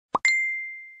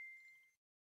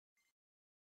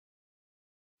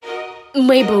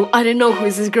Mabel, I don't know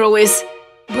who this girl is,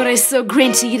 but I saw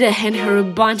Grantita hand her a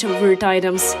bunch of weird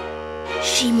items.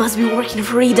 She must be working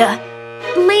for Ida.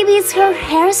 Maybe it's her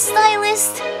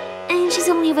hairstylist, and she's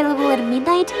only available at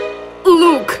midnight?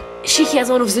 Look, she has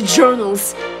one of the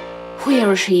journals.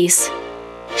 Whoever she is,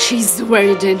 she's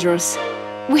very dangerous.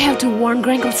 We have to warn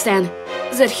Granklestan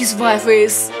that his wife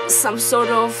is some sort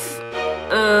of...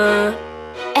 A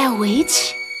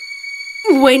witch?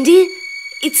 Wendy,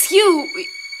 it's you.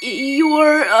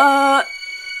 You're,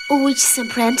 Witch's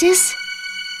apprentice?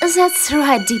 That's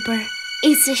right, Dipper.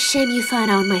 It's a shame you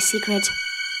found out my secret.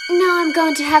 Now I'm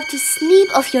going to have to snip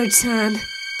off your tongue,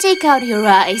 take out your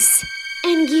eyes,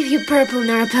 and give you purple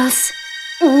nurples.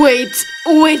 Wait,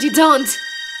 Wendy, don't.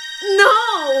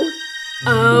 No!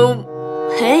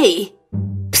 Hey.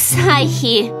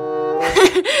 Psyche.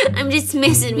 I'm just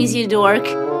messing with you, dork.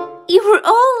 You were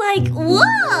all like,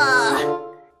 whoa!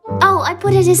 Oh, I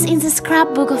put this in the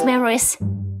scrapbook of memories.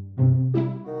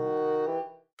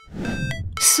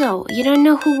 So, you don't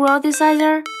know who wrote this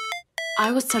either?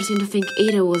 I was starting to think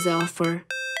Ada was the author.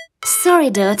 Sorry,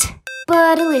 dude.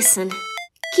 But listen,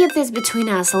 keep this between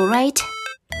us, alright?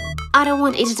 I don't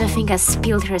want Ada to think I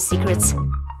spilled her secrets.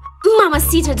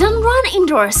 Mamacita, don't run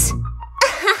indoors!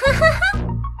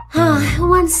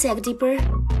 One sec, Dipper.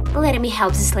 Let me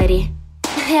help this lady.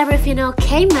 Everything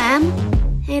okay, ma'am?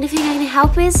 Anything I can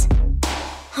help with?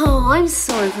 Oh, I'm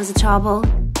sorry for the trouble.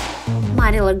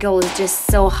 My little girl is just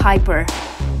so hyper.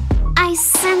 I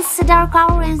sense a dark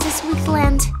aura in this weak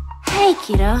land. Hey,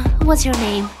 kiddo, what's your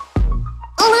name?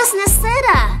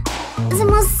 Lusnaceta! The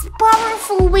most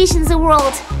powerful witch in the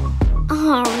world.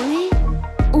 Oh, really?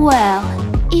 Well,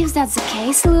 if that's the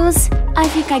case, Luz, I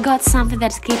think I got something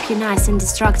that'll keep you nice and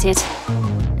distracted.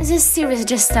 This series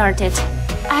just started.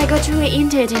 I got really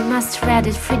into it and must have read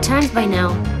it 3 times by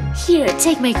now. Here,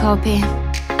 take my copy.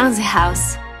 On the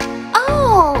house.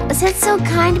 Oh, that's so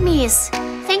kind, miss.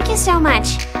 Thank you so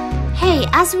much. Hey,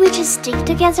 us witches stick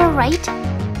together, right?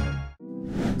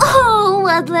 Oh,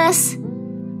 Atlas!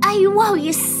 I wow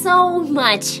you so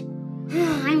much.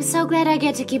 I'm so glad I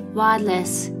get to keep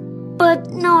Wadless.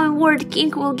 But knowing Word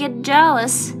King will get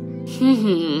jealous.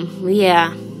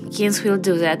 Yeah, kings will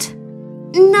do that.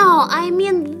 No, I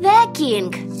mean the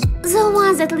king. The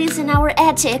one that lives in our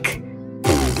attic.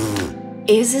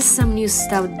 Is this some new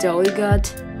stuffed doll you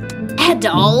got? A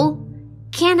doll?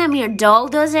 Can a mere doll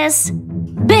do this?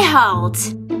 Behold!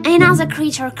 Another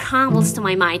creature crumbles to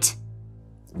my might.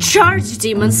 Charge,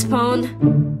 demon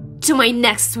spawn! To my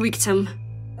next victim.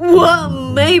 Whoa,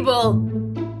 Mabel!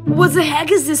 What the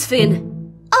heck is this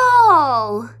thing?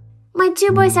 Oh! My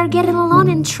 2 boys are getting alone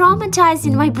and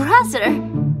traumatizing my brother.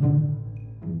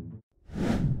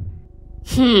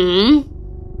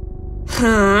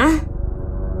 Huh?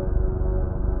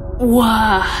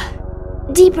 Wow.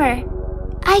 Dipper,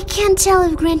 I can't tell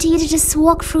if Grantita just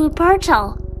walked through a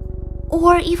portal,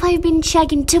 or if I've been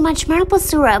chugging too much maple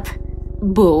syrup.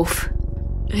 Both.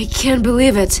 I can't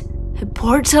believe it. A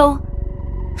portal?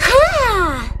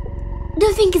 Ha! Do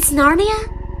you think it's Narnia?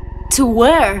 To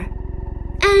where?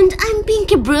 And I'm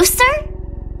Pinky Brewster?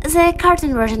 The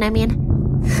cartoon version, I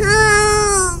mean.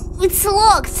 It's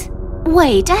locked.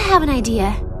 Wait, I have an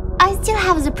idea. I still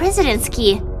have the president's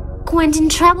key. Quentin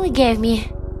Trebley gave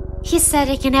me. He said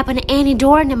it can open any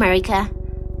door in America.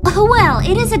 Well,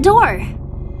 it is a door.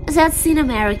 That's in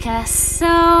America,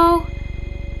 so...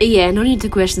 Yeah, no need to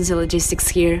question the logistics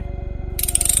here.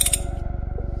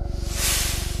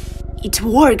 It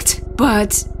worked,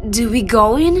 but do we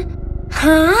go in?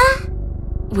 Huh?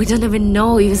 We don't even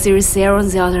know if there is air on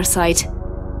the other side.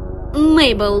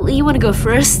 Mabel, you wanna go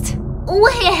first?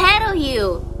 Way ahead of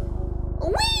you!